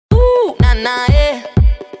nah, yeah.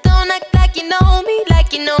 Don't act like you know me,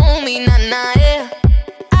 nah, nah, yeah.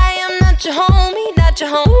 I am not your homie,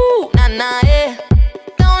 nah, nah, yeah.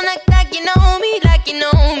 Don't act like you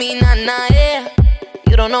know me, nah, nah, yeah.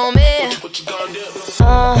 You don't know me. What you gonna do?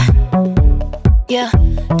 Yeah.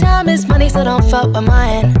 Time is money, so don't fuck with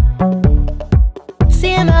mine.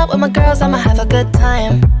 Seeing out with my girls, I'ma have a good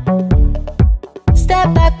time.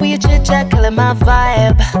 Step back with your chit-chat, killing my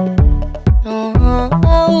vibe.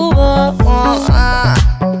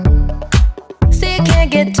 See, you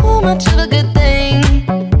can't get too much of a good thing.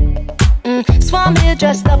 So I'm here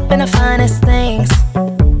dressed up in the finest things.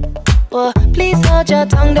 Well, please hold your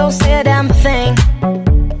tongue, don't say a damn thing.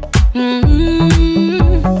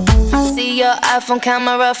 See your iPhone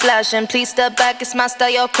camera flashing. Please step back, it's my style,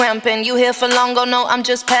 you're cramping. You here for long, oh no, I'm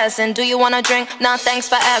just passing. Do you wanna drink? Nah, thanks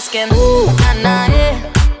for asking. Ooh, nah, nah,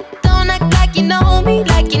 yeah. Don't act like you know me,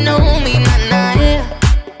 nah, nah, yeah.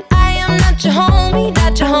 I am not your homie,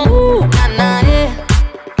 Ooh, nah, nah, yeah.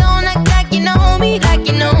 Don't act like you know me, nah,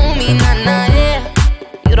 nah, yeah.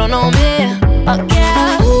 You don't know me, oh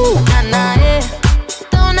yeah. Ooh, nah, nah, yeah.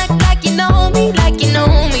 Don't act like you know me,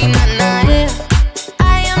 nah, nah, yeah. I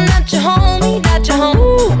am not your homie,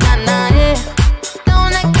 Ooh, nah, nah, yeah.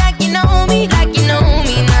 Don't act like you know me, nah,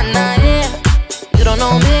 nah, yeah. You don't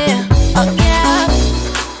know me, oh yeah.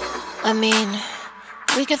 I mean,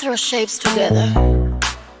 we can throw shapes together,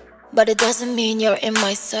 but it doesn't mean you're in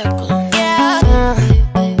my circle. Yeah.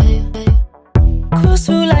 Cruise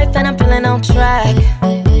through life and I'm feeling on track.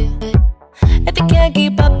 If you can't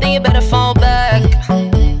keep up, then you better fall back.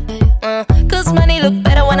 Cause money look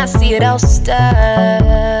better when I see it all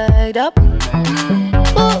stacked up.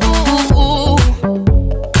 Ooh, ooh, ooh,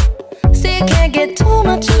 ooh. See, you can't get too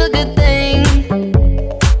much of a good thing.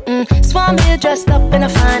 So I'm here dressed up in the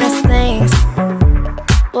finest things.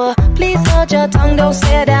 Well, please hold your tongue, don't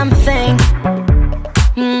say a damn thing.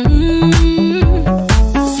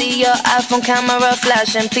 See your iPhone camera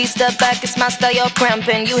flashing. Please step back, it's my style, you're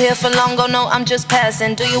cramping. You here for long, oh no, I'm just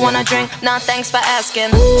passing. Do you wanna drink? Nah, thanks for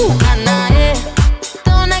asking. Ooh, nah, nah, yeah.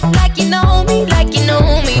 Don't act like you know me,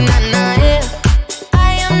 nah, nah, yeah.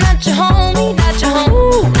 I am not your homie,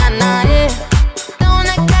 Ooh, nah, nah, yeah. Don't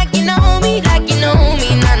act like you know me,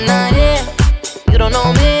 nah, nah, yeah. You don't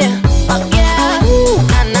know me, oh yeah. Ooh,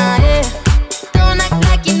 nah, nah, yeah. Don't act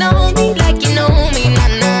like you know me, nah,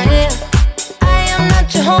 nah, yeah. I am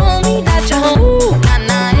not your homie, Ooh, nah,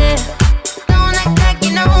 nah, yeah. Don't act like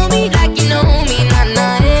you know me, nah,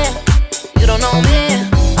 nah, yeah. You don't know me,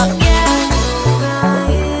 oh yeah.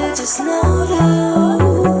 You just know you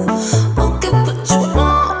won't get what you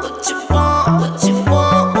want, what you want, what you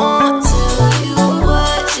want. Tell you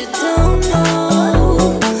what you don't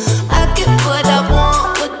know. I get what I want,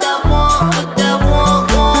 what I want, what I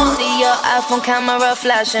want. See your iPhone camera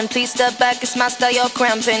flashing. Please step back, it's my style, you're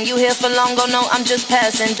cramping. You here for long, oh no, I'm just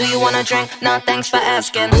passing. Do you wanna drink? Nah, thanks for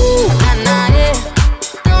asking. Ooh, nah, nah, yeah.